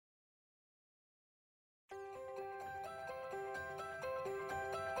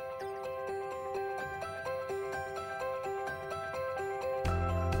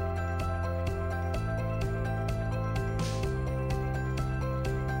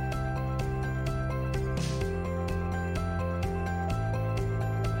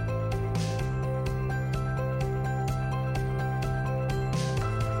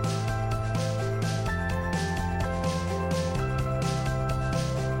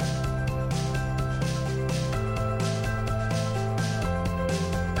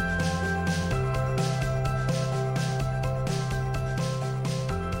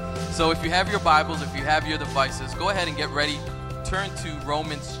So if you have your Bibles, if you have your devices, go ahead and get ready. Turn to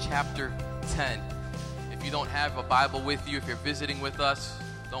Romans chapter 10. If you don't have a Bible with you, if you're visiting with us,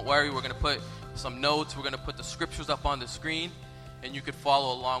 don't worry. We're going to put some notes. We're going to put the scriptures up on the screen, and you could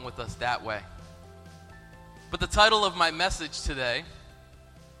follow along with us that way. But the title of my message today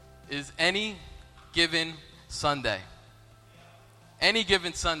is Any Given Sunday. Any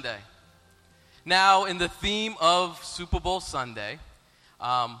Given Sunday. Now, in the theme of Super Bowl Sunday,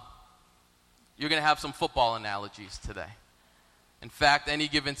 you're going to have some football analogies today. In fact, any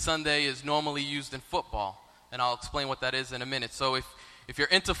given Sunday is normally used in football, and I'll explain what that is in a minute. So if you're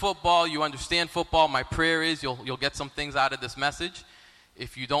into football, you understand football, my prayer is you'll get some things out of this message.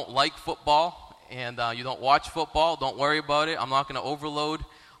 If you don't like football and you don't watch football, don't worry about it. I'm not going to overload.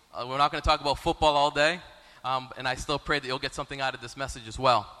 We're not going to talk about football all day, and I still pray that you'll get something out of this message as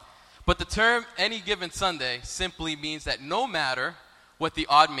well. But the term any given Sunday simply means that no matter what the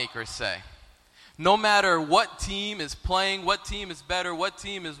odd makers say, no matter what team is playing, what team is better, what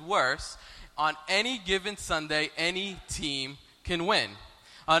team is worse, on any given Sunday, any team can win.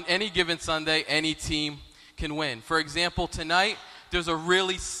 On any given Sunday, any team can win. For example, tonight, there's a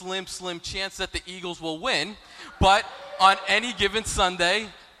really slim chance that the Eagles will win, but on any given Sunday,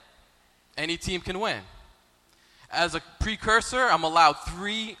 any team can win. As a precursor, I'm allowed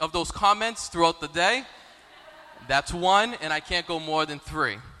 3 of those comments throughout the day. That's 1, and I can't go more than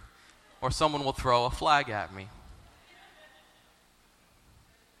 3. Or someone will throw a flag at me.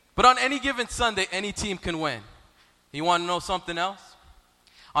 But on any given Sunday, any team can win. You want to know something else?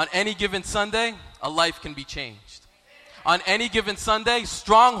 On any given Sunday, a life can be changed. On any given Sunday,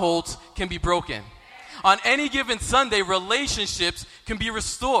 strongholds can be broken. On any given Sunday, relationships can be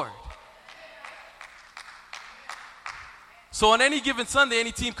restored. So on any given Sunday,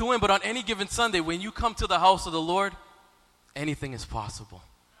 any team can win. But on any given Sunday, when you come to the house of the Lord, anything is possible.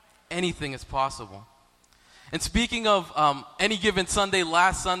 Anything is possible. And speaking of any given Sunday,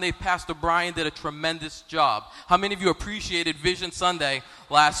 last Sunday, Pastor Brian did a tremendous job. How many of you appreciated Vision Sunday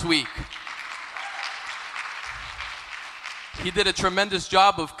last week? He did a tremendous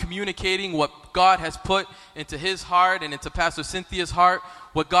job of communicating what God has put into his heart and into Pastor Cynthia's heart,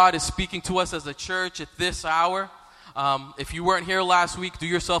 what God is speaking to us as a church at this hour. If you weren't here last week, do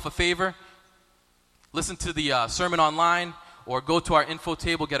yourself a favor. Listen to the sermon online, or go to our info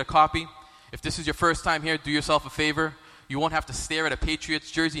table, get a copy. If this is your first time here, do yourself a favor. You won't have to stare at a Patriots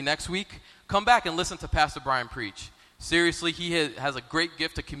jersey next week. Come back and listen to Pastor Brian preach. Seriously, he has a great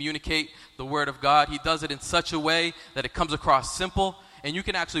gift to communicate the Word of God. He does it in such a way that it comes across simple, and you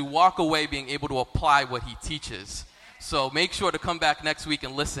can actually walk away being able to apply what he teaches. So make sure to come back next week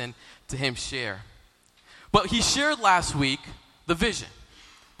and listen to him share. But he shared last week the vision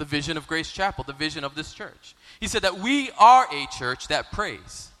of Grace Chapel, the vision of this church. He said that we are a church that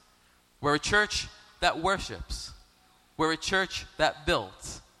prays. We're a church that worships. We're a church that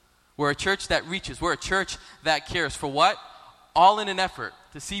builds. We're a church that reaches. We're a church that cares. For what? All in an effort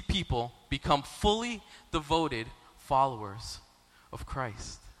to see people become fully devoted followers of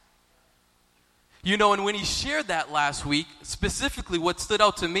Christ. You know, and when he shared that last week, specifically what stood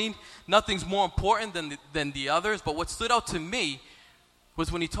out to me, nothing's more important than the others, but what stood out to me was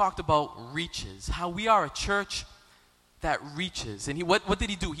when he talked about reaches, how we are a church that reaches. And what did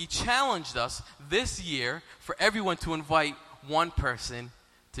he do? He challenged us this year for everyone to invite one person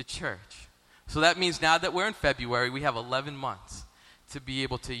to church. So that means now that we're in February, we have 11 months to be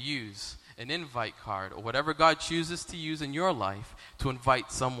able to use an invite card or whatever God chooses to use in your life to invite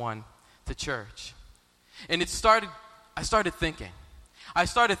someone to church. And I started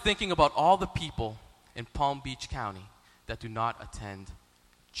thinking about all the people in Palm Beach County that do not attend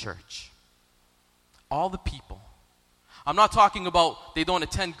church. All the people. I'm not talking about they don't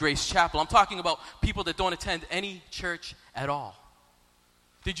attend Grace Chapel. I'm talking about people that don't attend any church at all.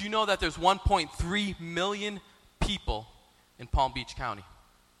 Did you know that there's 1.3 million people in Palm Beach County?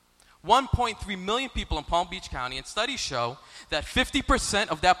 1.3 million people in Palm Beach County, and studies show that 50%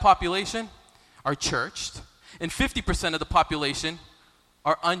 of that population are churched, and 50% of the population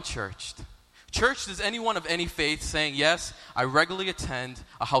are unchurched. Church is anyone of any faith saying, yes, I regularly attend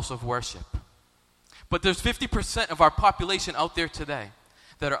a house of worship. But there's 50% of our population out there today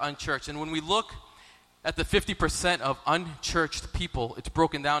that are unchurched. And when we look at the 50% of unchurched people, it's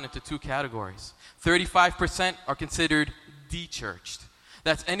broken down into 2 categories. 35% are considered de-churched.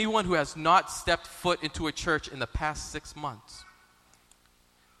 That's anyone who has not stepped foot into a church in the past 6 months.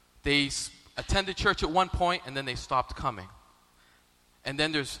 They attended church at one point, and then they stopped coming. And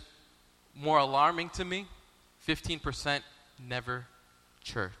then there's, more alarming to me, 15% never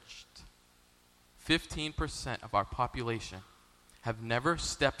churched. 15% of our population have never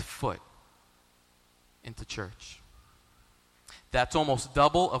stepped foot into church. That's almost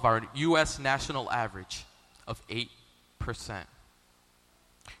double of our U.S. national average of 8%.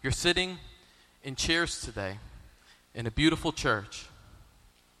 You're sitting in chairs today in a beautiful church,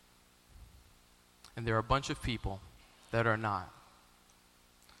 and there are a bunch of people that are not.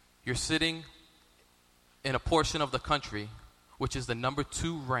 You're sitting in a portion of the country which is the number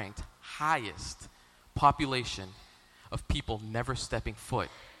 2 ranked highest population of people never stepping foot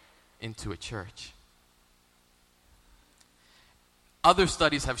into a church. Other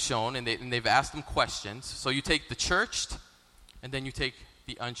studies have shown, and they've asked them questions. So you take the churched, and then you take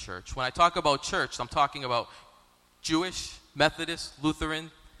the unchurched. When I talk about church, I'm talking about Jewish, Methodist, Lutheran,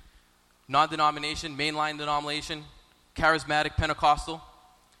 non-denomination, mainline denomination, charismatic, Pentecostal.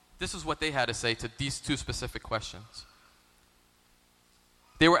 This is what they had to say to these 2 specific questions.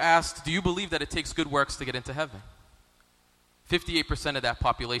 They were asked, do you believe that it takes good works to get into heaven? 58% of that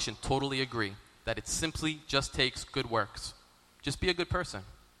population totally agree that it simply just takes good works. Just be a good person.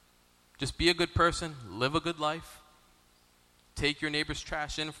 Just be a good person, live a good life, take your neighbor's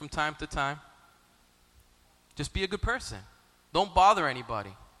trash in from time to time. Just be a good person. Don't bother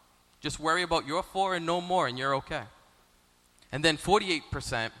anybody. Just worry about your 4 and no more, and you're okay. And then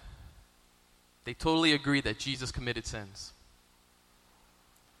 48%, they totally agree that Jesus committed sins.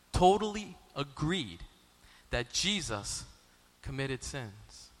 Totally agreed that Jesus committed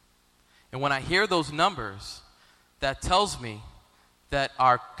sins. And when I hear those numbers, that tells me that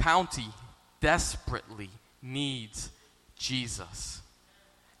our county desperately needs Jesus.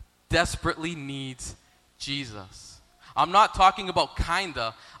 Desperately needs Jesus. I'm not talking about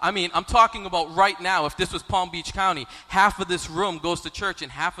kinda. I'm talking about right now. If this was Palm Beach County, half of this room goes to church and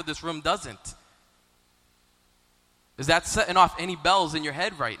half of this room doesn't. Is that setting off any bells in your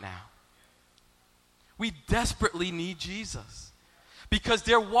head right now? We desperately need Jesus because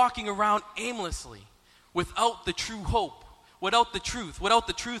they're walking around aimlessly without the true hope, without the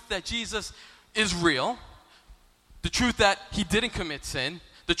truth that Jesus is real, the truth that he didn't commit sin,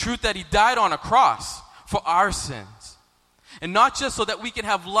 the truth that he died on a cross for our sins. And not just so that we can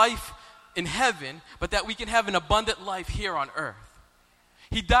have life in heaven, but that we can have an abundant life here on earth.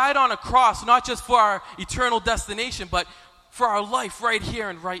 He died on a cross not just for our eternal destination, but for our life right here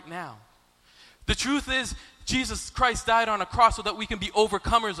and right now. The truth is, Jesus Christ died on a cross so that we can be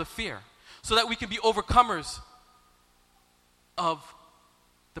overcomers of fear, so that we can be overcomers of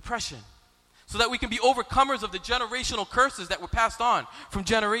depression, so that we can be overcomers of the generational curses that were passed on from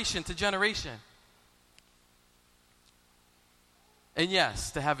generation to generation. And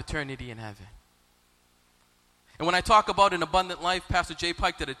yes, to have eternity in heaven. And when I talk about an abundant life, Pastor Jay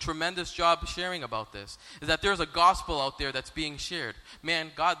Pike did a tremendous job sharing about this, is that there's a gospel out there that's being shared.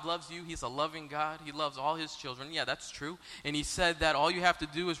 Man, God loves you. He's a loving God. He loves all his children. Yeah, that's true. And he said that all you have to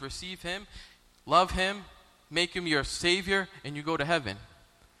do is receive him, love him, make him your savior, and you go to heaven.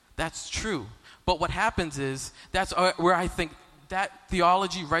 That's true. But what happens is, that's where I think that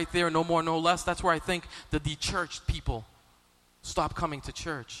theology right there, no more, no less, that's where I think the de-churched people stop coming to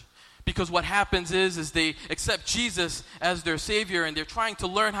church. Because what happens is they accept Jesus as their Savior, and they're trying to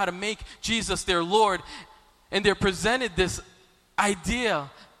learn how to make Jesus their Lord, and they're presented this idea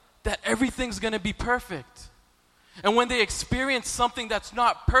that everything's going to be perfect. And when they experience something that's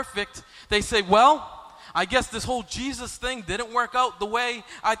not perfect, they say, well, I guess this whole Jesus thing didn't work out the way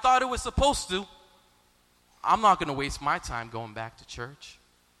I thought it was supposed to. I'm not going to waste my time going back to church.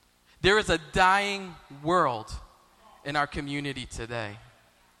 There is a dying world in our community today.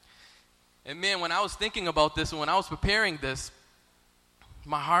 And man, when I was thinking about this and when I was preparing this,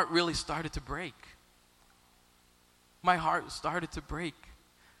 my heart really started to break. My heart started to break.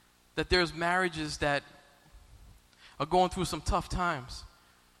 That there's marriages that are going through some tough times.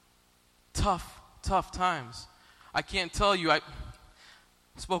 Tough times. I can't tell you, I've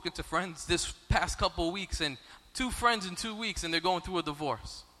spoken to friends this past couple of weeks, and 2 friends in 2 weeks, and they're going through a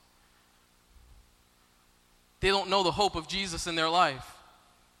divorce. They don't know the hope of Jesus in their life.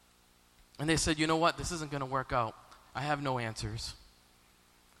 And they said, you know what, this isn't going to work out. I have no answers.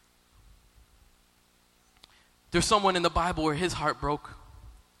 There's someone in the Bible where his heart broke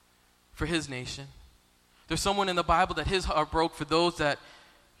for his nation. There's someone in the Bible that his heart broke for those that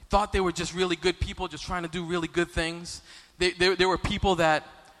thought they were just really good people, just trying to do really good things. There were people that,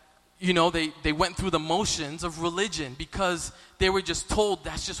 you know, they went through the motions of religion because they were just told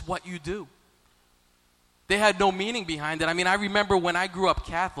that's just what you do. They had no meaning behind it. I mean, I remember when I grew up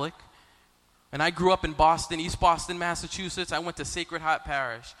Catholic, and I grew up in Boston, East Boston, Massachusetts. I went to Sacred Heart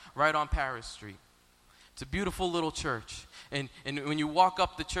Parish, right on Paris Street. It's a beautiful little church. And when you walk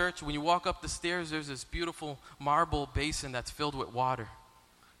up the church, when you walk up the stairs, there's this beautiful marble basin that's filled with water.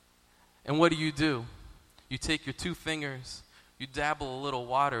 And what do? You take your 2 fingers, you dabble a little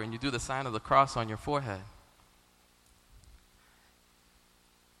water, and you do the sign of the cross on your forehead.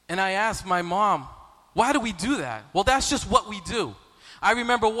 And I asked my mom, why do we do that? Well, that's just what we do. I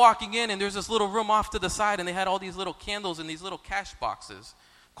remember walking in, and there's this little room off to the side, and they had all these little candles in these little cash boxes,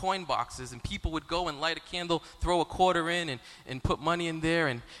 coin boxes, and people would go and light a candle, throw a quarter in, and put money in there,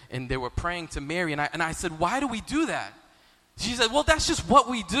 and they were praying to Mary. And I said, why do we do that? She said, well, that's just what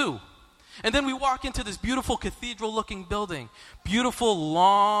we do. And then we walk into this beautiful cathedral-looking building, beautiful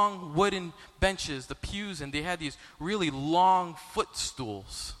long wooden benches, the pews, and they had these really long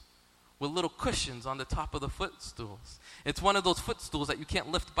footstools with little cushions on the top of the footstools. It's one of those footstools that you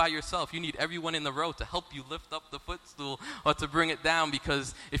can't lift by yourself. You need everyone in the row to help you lift up the footstool or to bring it down,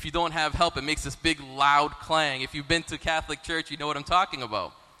 because if you don't have help, it makes this big loud clang. If you've been to Catholic church, you know what I'm talking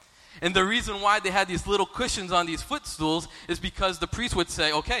about. And the reason why they had these little cushions on these footstools is because the priest would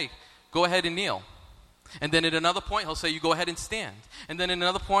say, okay, go ahead and kneel. And then at another point, he'll say, you go ahead and stand. And then at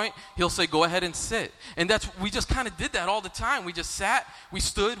another point, he'll say, go ahead and sit. And we just kind of did that all the time. We just sat, we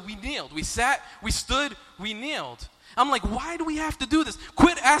stood, we kneeled. We sat, we stood, we kneeled. I'm like, why do we have to do this?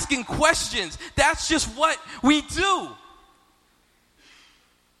 Quit asking questions. That's just what we do.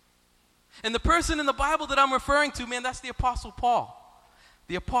 And the person in the Bible that I'm referring to, man, that's the Apostle Paul.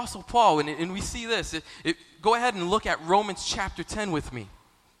 The Apostle Paul. And we see this. Go ahead and look at Romans chapter 10 with me.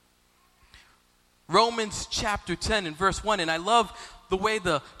 Romans chapter 10 and verse 1. And I love the way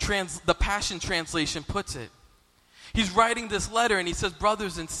the Passion Translation puts it. He's writing this letter and he says,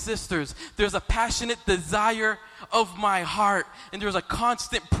 brothers and sisters, there's a passionate desire of my heart, and there's a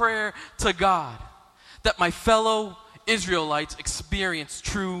constant prayer to God that my fellow Israelites experience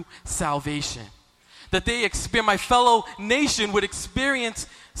true salvation. That my fellow nation would experience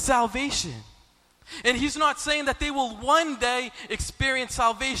salvation. And he's not saying that they will one day experience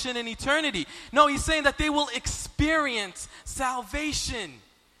salvation in eternity. No, he's saying that they will experience salvation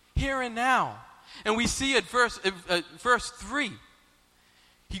here and now. And we see at verse 3,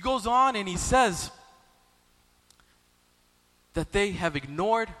 he goes on and he says that they have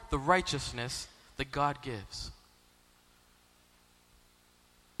ignored the righteousness that God gives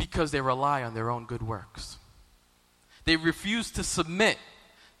because they rely on their own good works. They refuse to submit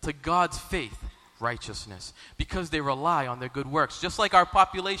to God's faith, righteousness, because they rely on their good works. Just like our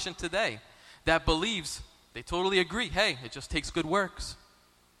population today that believes, they totally agree, hey, it just takes good works.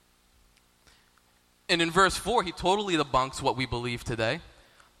 And in verse 4, he totally debunks what we believe today,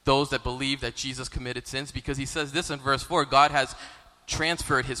 those that believe that Jesus committed sins, because he says this in verse 4, God has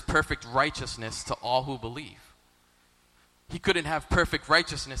transferred his perfect righteousness to all who believe. He couldn't have perfect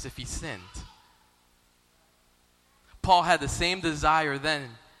righteousness if he sinned. Paul had the same desire then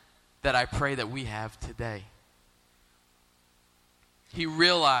that I pray that we have today. He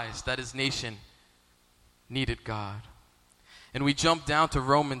realized that his nation needed God. And we jump down to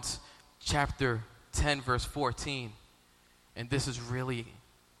Romans chapter 10, verse 14. And this is really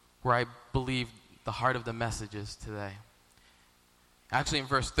where I believe the heart of the message is today. Actually, in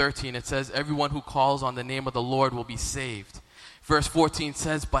verse 13, it says, everyone who calls on the name of the Lord will be saved. Verse 14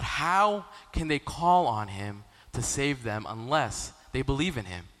 says, but how can they call on him to save them unless they believe in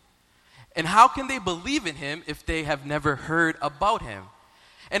him? And how can they believe in him if they have never heard about him?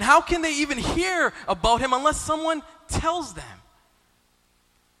 And how can they even hear about him unless someone tells them?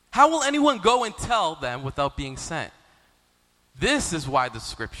 How will anyone go and tell them without being sent? This is why the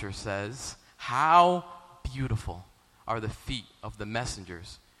scripture says, how beautiful are the feet of the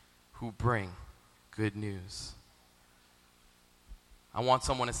messengers who bring good news. I want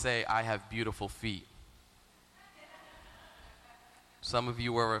someone to say, I have beautiful feet. Some of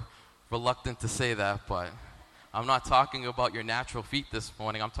you were reluctant to say that, but I'm not talking about your natural feet this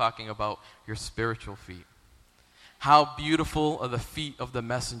morning. I'm talking about your spiritual feet. How beautiful are the feet of the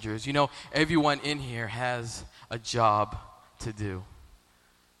messengers. You know, everyone in here has a job to do.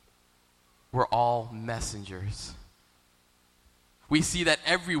 We're all messengers. We see that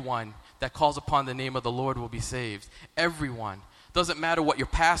everyone that calls upon the name of the Lord will be saved. Everyone. Doesn't matter what your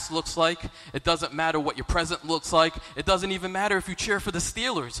past looks like. It doesn't matter what your present looks like. It doesn't even matter if you cheer for the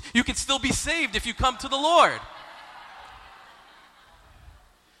Steelers. You can still be saved if you come to the Lord.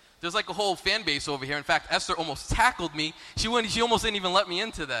 There's like a whole fan base over here. In fact, Esther almost tackled me. She almost didn't even let me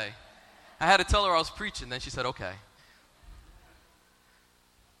in today. I had to tell her I was preaching. Then she said, okay.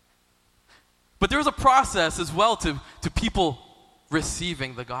 But there's a process as well to people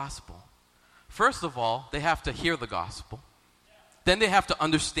receiving the gospel. First of all, they have to hear the gospel. Then they have to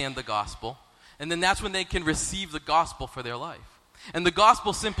understand the gospel. And then that's when they can receive the gospel for their life. And the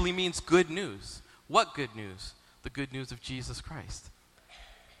gospel simply means good news. What good news? The good news of Jesus Christ.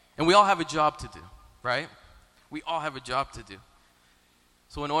 And we all have a job to do, right? We all have a job to do.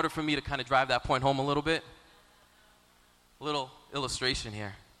 So in order for me to kind of drive that point home a little bit, a little illustration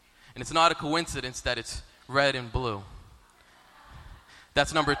here. And it's not a coincidence that it's red and blue.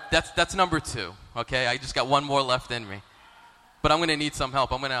 That's number 2, okay? I just got one more left in me. But I'm going to need some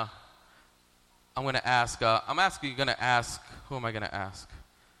help. I'm going to ask, who am I going to ask?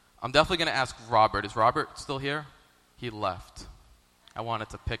 I'm definitely going to ask Robert. Is Robert still here? He left. I wanted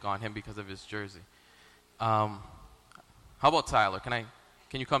to pick on him because of his jersey. How about Tyler? Can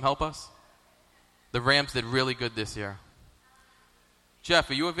you come help us? The Rams did really good this year. Jeff,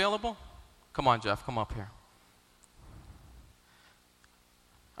 are you available? Come on, Jeff. Come up here.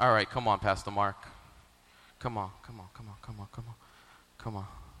 All right, come on, Pastor Mark. Come on.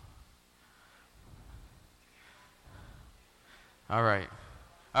 All right.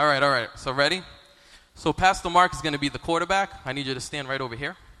 So ready? So Pastor Mark is going to be the quarterback. I need you to stand right over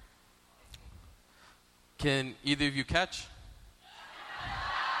here. Can either of you catch?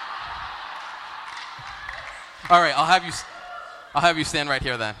 All right, I'll have you stand right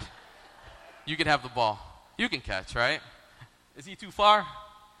here then. You can have the ball. You can catch, right? Is he too far?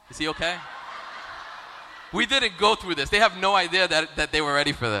 Is he okay? We didn't go through this. They have no idea that they were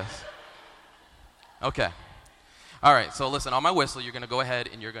ready for this. Okay. All right, so listen, on my whistle, you're going to go ahead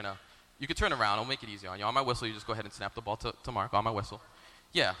and you can turn around. I'll make it easy on you. On my whistle, you just go ahead and snap the ball to Mark on my whistle.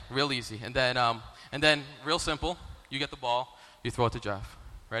 Yeah, real easy. And then real simple, you get the ball, you throw it to Jeff.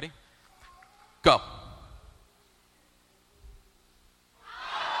 Ready? Go.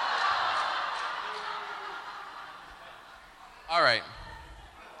 All right.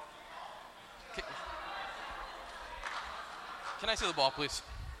 Can I see the ball, please?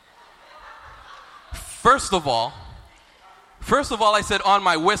 First of all, I said on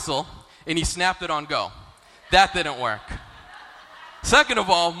my whistle, and he snapped it on go. That didn't work. Second of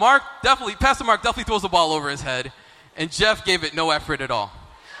all, Pastor Mark definitely throws the ball over his head, and Jeff gave it no effort at all.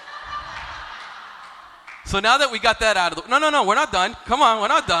 So now that we got that out of the... No, we're not done. Come on, we're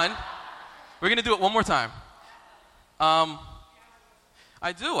not done. We're going to do it one more time.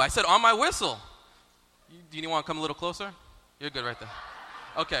 I do. I said on my whistle. Do you want to come a little closer? You're good right there.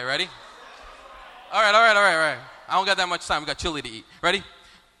 Okay, ready? All right. I don't got that much time. We got chili to eat. Ready?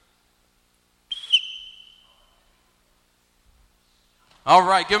 All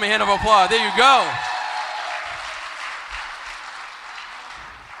right, give me a hand of applause. There you go.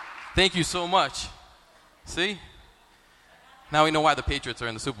 Thank you so much. See? Now we know why the Patriots are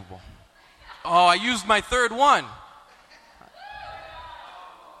in the Super Bowl. Oh, I used my third one.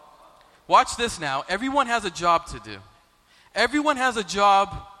 Watch this now. Everyone has a job to do. Everyone has a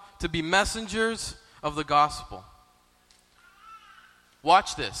job to be messengers of the gospel.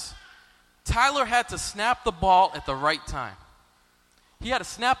 Watch this. Tyler had to snap the ball at the right time. He had to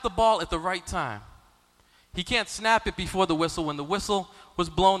snap the ball at the right time. He can't snap it before the whistle. When the whistle was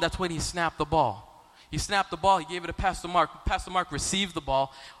blown, that's when he snapped the ball. He snapped the ball. He gave it to Pastor Mark. Pastor Mark received the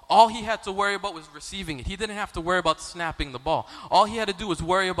ball. All he had to worry about was receiving it. He didn't have to worry about snapping the ball. All he had to do was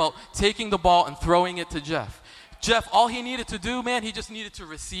worry about taking the ball and throwing it to Jeff. Jeff, all he needed to do, man, he just needed to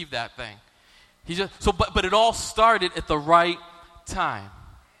receive that thing. But it all started at the right time.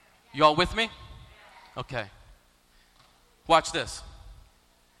 You all with me? Okay. Watch this.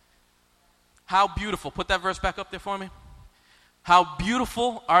 How beautiful. Put that verse back up there for me. How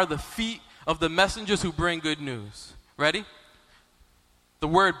beautiful are the feet of the messengers who bring good news. Ready? The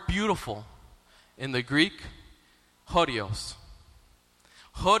word beautiful in the Greek, horios.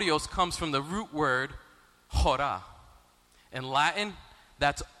 Horios comes from the root word hora. In Latin,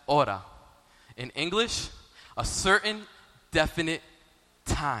 that's ora. In English, a certain definite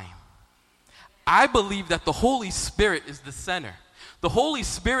time. I believe that the Holy Spirit is the center. The Holy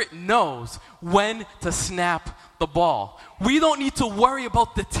Spirit knows when to snap the ball. We don't need to worry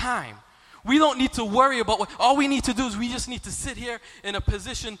about the time. We don't need to worry about all we need to do is we just need to sit here in a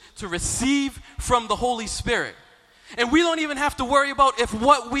position to receive from the Holy Spirit. And we don't even have to worry about if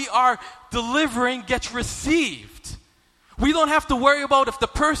what we are delivering gets received. We don't have to worry about if the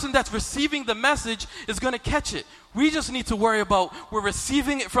person that's receiving the message is going to catch it. We just need to worry about we're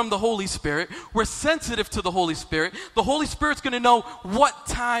receiving it from the Holy Spirit. We're sensitive to the Holy Spirit. The Holy Spirit's going to know what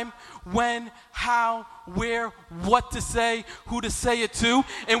time, when, how, where, what to say, who to say it to.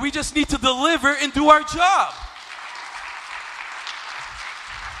 And we just need to deliver and do our job.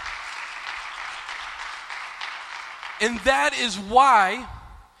 And that is why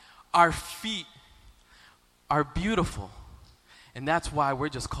our feet are beautiful. And that's why we're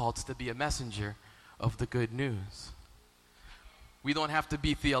just called to be a messenger of the good news. We don't have to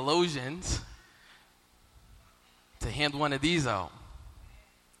be theologians to hand one of these out.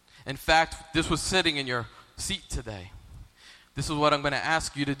 In fact, this was sitting in your seat today. This is what I'm going to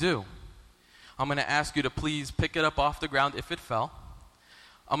ask you to do. I'm going to ask you to please pick it up off the ground if it fell.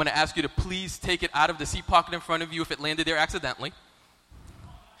 I'm going to ask you to please take it out of the seat pocket in front of you if it landed there accidentally.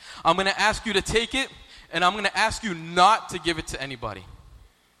 I'm going to ask you to take it, and I'm going to ask you not to give it to anybody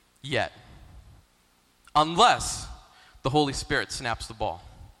yet, unless the Holy Spirit snaps the ball.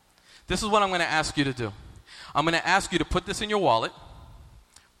 This is what I'm going to ask you to do. I'm going to ask you to put this in your wallet,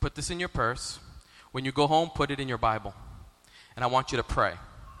 put this in your purse. When you go home, put it in your Bible. And I want you to pray.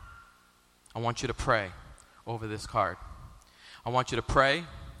 I want you to pray over this card. I want you to pray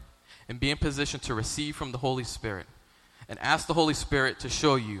and be in position to receive from the Holy Spirit. And ask the Holy Spirit to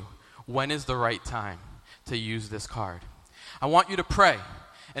show you when is the right time to use this card. I want you to pray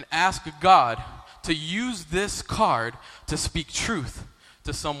and ask God to use this card to speak truth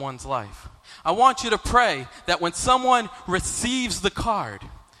to someone's life. I want you to pray that when someone receives the card,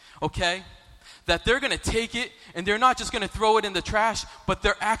 okay, that they're going to take it and they're not just going to throw it in the trash, but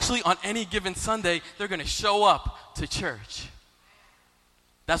they're actually on any given Sunday, they're going to show up to church.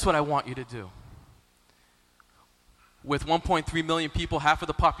 That's what I want you to do. With 1.3 million people, half of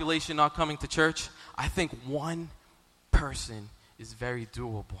the population not coming to church, I think one person is very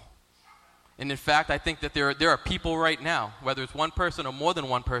doable. And in fact, I think that there are people right now, whether it's one person or more than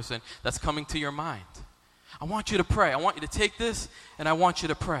one person, that's coming to your mind. I want you to pray. I want you to take this, and I want you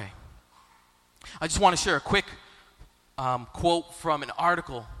to pray. I just want to share a quick quote from an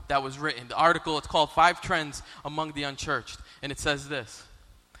article that was written. The article, it's called 5 Trends Among the Unchurched, and it says this.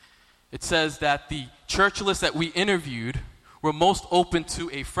 It says that the churchless that we interviewed were most open to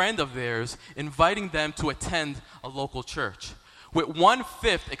a friend of theirs inviting them to attend a local church, with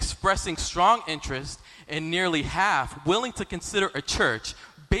 1/5 expressing strong interest and nearly half willing to consider a church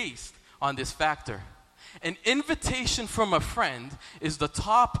based on this factor. An invitation from a friend is the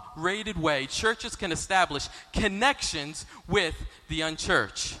top-rated way churches can establish connections with the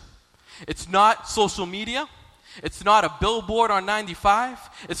unchurched. It's not social media. It's not a billboard on 95.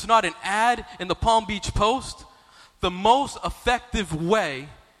 It's not an ad in the Palm Beach Post. The most effective way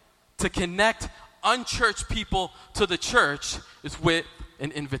to connect unchurched people to the church is with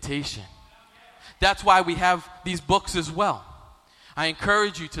an invitation. That's why we have these books as well. I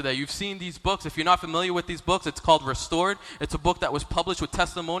encourage you today. You've seen these books. If you're not familiar with these books, it's called Restored. It's a book that was published with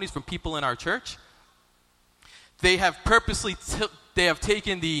testimonies from people in our church. They have they have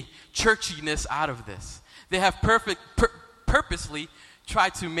taken the churchiness out of this. They have purposely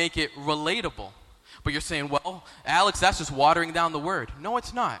tried to make it relatable. But you're saying, well, Alex, that's just watering down the word. No,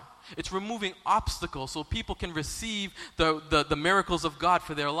 it's not. It's removing obstacles so people can receive the miracles of God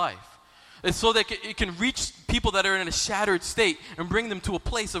for their life. It's so that it can reach people that are in a shattered state and bring them to a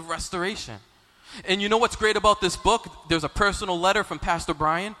place of restoration. And you know what's great about this book? There's a personal letter from Pastor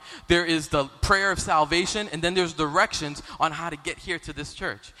Brian. There is the prayer of salvation. And then there's directions on how to get here to this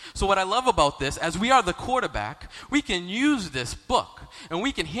church. So what I love about this, as we are the quarterback, we can use this book and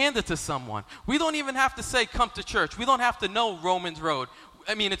we can hand it to someone. We don't even have to say, come to church. We don't have to know Romans Road.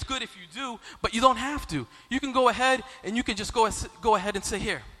 I mean, it's good if you do, but you don't have to. You can go ahead and you can just go ahead and say,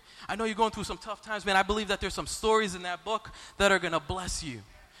 here, I know you're going through some tough times, man. I believe that there's some stories in that book that are going to bless you.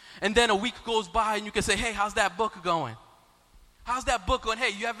 And then a week goes by and you can say, hey, how's that book going? How's that book going?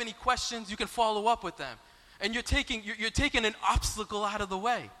 Hey, you have any questions? You can follow up with them. And you're taking an obstacle out of the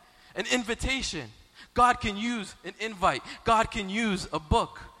way, an invitation. God can use an invite. God can use a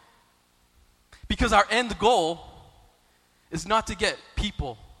book. Because our end goal is not to get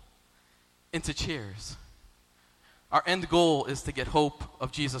people into chairs. Our end goal is to get hope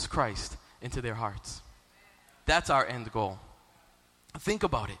of Jesus Christ into their hearts. That's our end goal. Think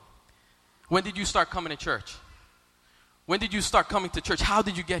about it. When did you start coming to church? When did you start coming to church? How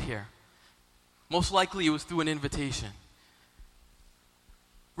did you get here? Most likely it was through an invitation.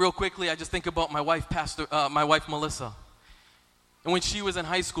 Real quickly, I just think about my wife Melissa. And when she was in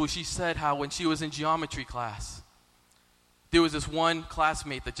high school, she said how when she was in geometry class, there was this one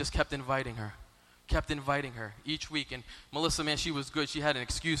classmate that just kept inviting her each week. And Melissa, man, she was good. She had an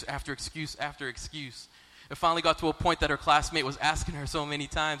excuse after excuse after excuse. It finally got to a point that her classmate was asking her so many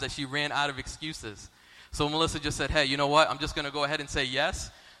times that she ran out of excuses. So Melissa just said, hey, you know what? I'm just going to go ahead and say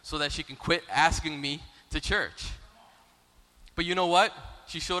yes so that she can quit asking me to church. But you know what?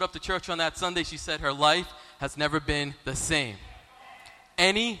 She showed up to church on that Sunday. She said her life has never been the same.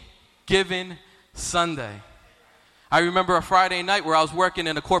 Any given Sunday. I remember a Friday night where I was working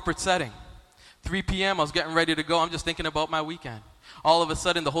in a corporate setting. 3 p.m., I was getting ready to go. I'm just thinking about my weekend. All of a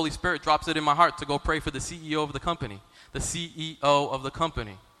sudden, the Holy Spirit drops it in my heart to go pray for the CEO of the company. The CEO of the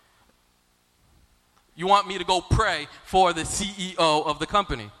company. You want me to go pray for the CEO of the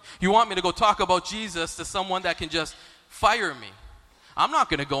company. You want me to go talk about Jesus to someone that can just fire me. I'm not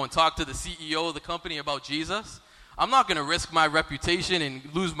going to go and talk to the CEO of the company about Jesus. I'm not going to risk my reputation and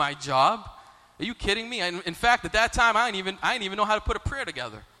lose my job. Are you kidding me? In fact, at that time, I didn't even know how to put a prayer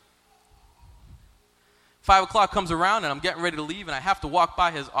together. 5 o'clock comes around, and I'm getting ready to leave, and I have to walk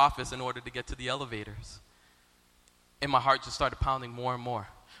by his office in order to get to the elevators. And my heart just started pounding more and more.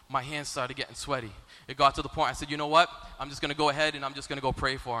 My hands started getting sweaty. It got to the point, I said, you know what? I'm just going to go ahead, and I'm just going to go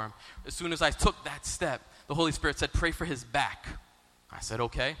pray for him. As soon as I took that step, the Holy Spirit said, pray for his back. I said,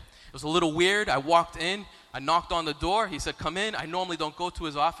 okay. It was a little weird. I walked in. I knocked on the door. He said, come in. I normally don't go to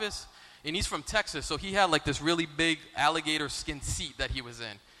his office. And he's from Texas, so he had like this really big alligator skin seat that he was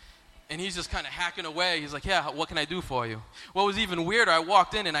in. And he's just kind of hacking away. He's like, yeah, what can I do for you? What was even weirder, I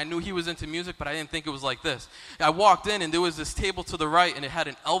walked in and I knew he was into music, but I didn't think it was like this. I walked in and there was this table to the right and it had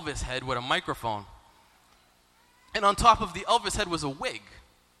an Elvis head with a microphone. And on top of the Elvis head was a wig.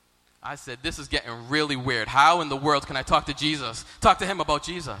 I said, this is getting really weird. How in the world can I talk to Jesus? Talk to him about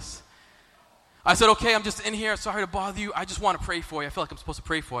Jesus. I said, okay, I'm just in here. Sorry to bother you. I just want to pray for you. I feel like I'm supposed to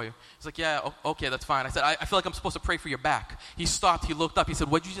pray for you. He's like, yeah, okay, that's fine. I said, I feel like I'm supposed to pray for your back. He stopped. He looked up. He said,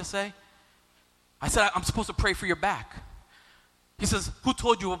 what'd you just say? I said, I'm supposed to pray for your back. He says, who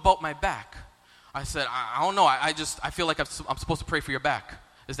told you about my back? I said, I don't know. I feel like I'm supposed to pray for your back.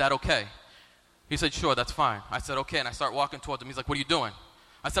 Is that okay? He said, sure, that's fine. I said, okay, and I start walking towards him. He's like, what are you doing?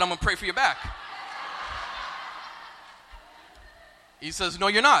 I said, I'm going to pray for your back. He says, no,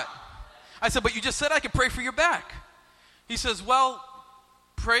 you're not. I said, but you just said I could pray for your back. He says, well,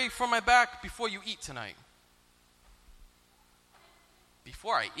 pray for my back before you eat tonight.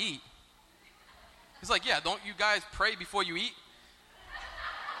 Before I eat? He's like, yeah, don't you guys pray before you eat?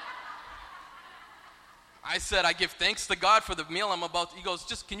 I said, I give thanks to God for the meal I'm about to. He goes,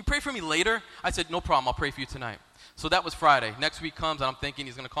 can you pray for me later? I said, no problem, I'll pray for you tonight. So that was Friday. Next week comes, and I'm thinking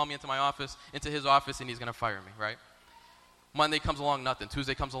he's going to call me into his office, and he's going to fire me, right? Monday comes along, nothing.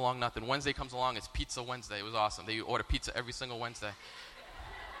 Tuesday comes along, nothing. Wednesday comes along, it's Pizza Wednesday. It was awesome. They order pizza every single Wednesday.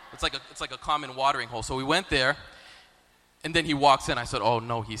 It's like a common watering hole. So we went there, and then he walks in. I said, oh,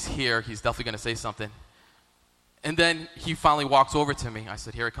 no, he's here. He's definitely going to say something. And then he finally walks over to me. I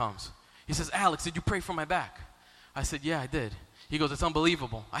said, here it comes. He says, Alex, did you pray for my back? I said, yeah, I did. He goes, it's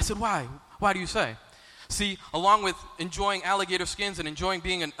unbelievable. I said, why? Why do you say? See, along with enjoying alligator skins and enjoying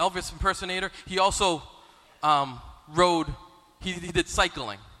being an Elvis impersonator, he also he did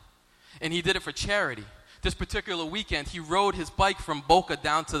cycling, and he did it for charity. This particular weekend, he rode his bike from Boca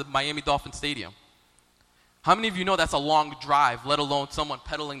down to the Miami Dolphin Stadium. How many of you know that's a long drive, let alone someone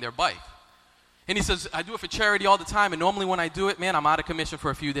pedaling their bike? And he says, I do it for charity all the time, and normally when I do it, man, I'm out of commission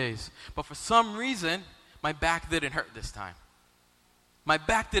for a few days. But for some reason, my back didn't hurt this time. My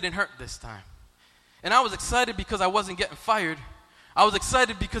back didn't hurt this time. And I was excited because I wasn't getting fired. I was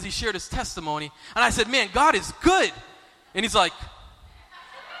excited because he shared his testimony. And I said, man, God is good. And he's like,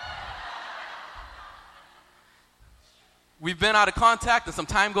 we've been out of contact, and some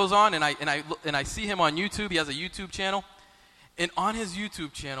time goes on, and I see him on YouTube. He has a YouTube channel. And on his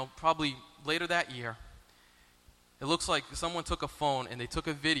YouTube channel, probably later that year, it looks like someone took a phone and they took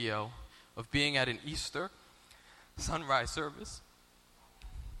a video of being at an Easter sunrise service.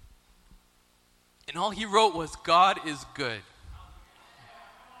 And all he wrote was, God is good.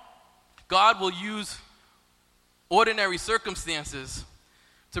 God will use ordinary circumstances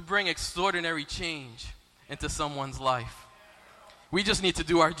to bring extraordinary change into someone's life. We just need to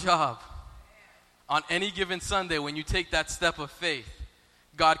do our job. On any given Sunday, when you take that step of faith,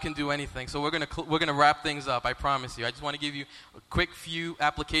 God can do anything. So we're gonna wrap things up, I promise you. I just want to give you a quick few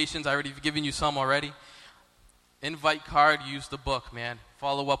applications. I already given you some already. Invite card, use the book, man.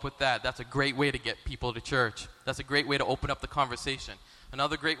 Follow up with that. That's a great way to get people to church. That's a great way to open up the conversation.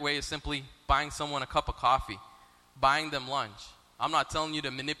 Another great way is simply buying someone a cup of coffee, buying them lunch. I'm not telling you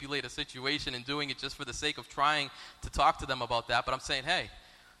to manipulate a situation and doing it just for the sake of trying to talk to them about that, but I'm saying, hey,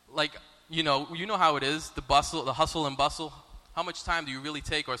 like, you know how it is, the hustle and bustle. How much time do you really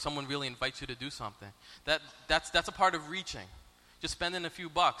take, or someone really invites you to do something? That's a part of reaching. Just spending a few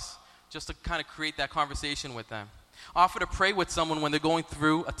bucks just to kind of create that conversation with them. Offer to pray with someone when they're going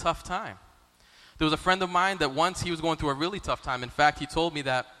through a tough time. There was a friend of mine that once he was going through a really tough time. In fact, he told me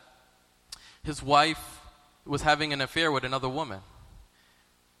that his wife was having an affair with another woman.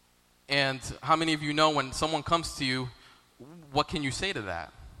 And how many of you know when someone comes to you, what can you say to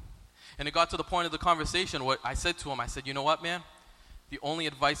that? And it got to the point of the conversation, what I said to him, I said, you know what, man? the only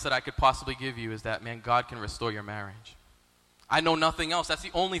advice that I could possibly give you is that, man, God can restore your marriage. I know nothing else. That's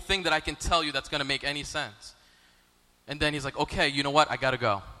the only thing that I can tell you that's going to make any sense. And then he's like, okay, you know what? I got to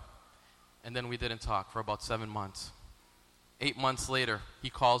go. And then we didn't talk for about 7 months. 8 months later, he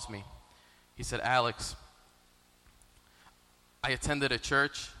calls me. He said, Alex, I attended a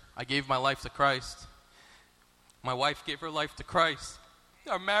church. I gave my life to Christ. My wife gave her life to Christ.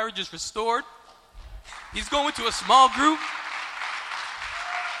 Our marriage is restored. He's going to a small group.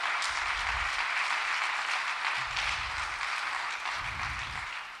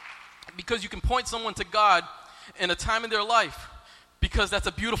 Because you can point someone to God in a time in their life, because that's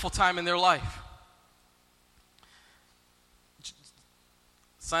a beautiful time in their life.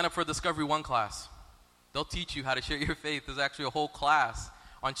 Sign up for a Discovery One class. They'll teach you how to share your faith. There's actually a whole class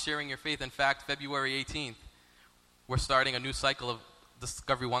on sharing your faith. In fact, February 18th, we're starting a new cycle of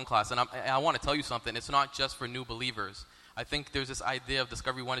Discovery One class. And I want to tell you something. It's not just for new believers. I think there's this idea of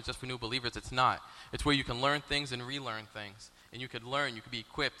Discovery One is just for new believers. It's not. It's where you can learn things and relearn things. And you could learn, you could be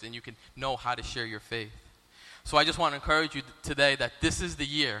equipped, and you can know how to share your faith. So I just want to encourage you today that this is the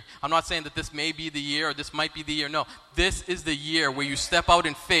year. I'm not saying that this may be the year or this might be the year. No, this is the year where you step out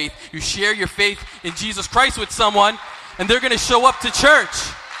in faith, you share your faith in Jesus Christ with someone, and they're going to show up to church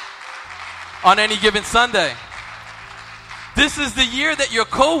on any given Sunday. This is the year that your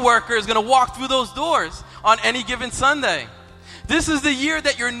coworker is going to walk through those doors on any given Sunday. This is the year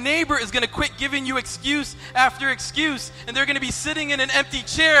that your neighbor is going to quit giving you excuse after excuse, and they're going to be sitting in an empty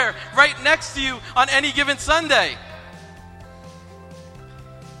chair right next to you on any given Sunday.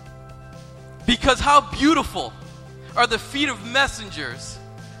 Because how beautiful are the feet of messengers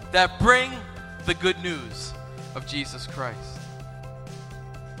that bring the good news of Jesus Christ.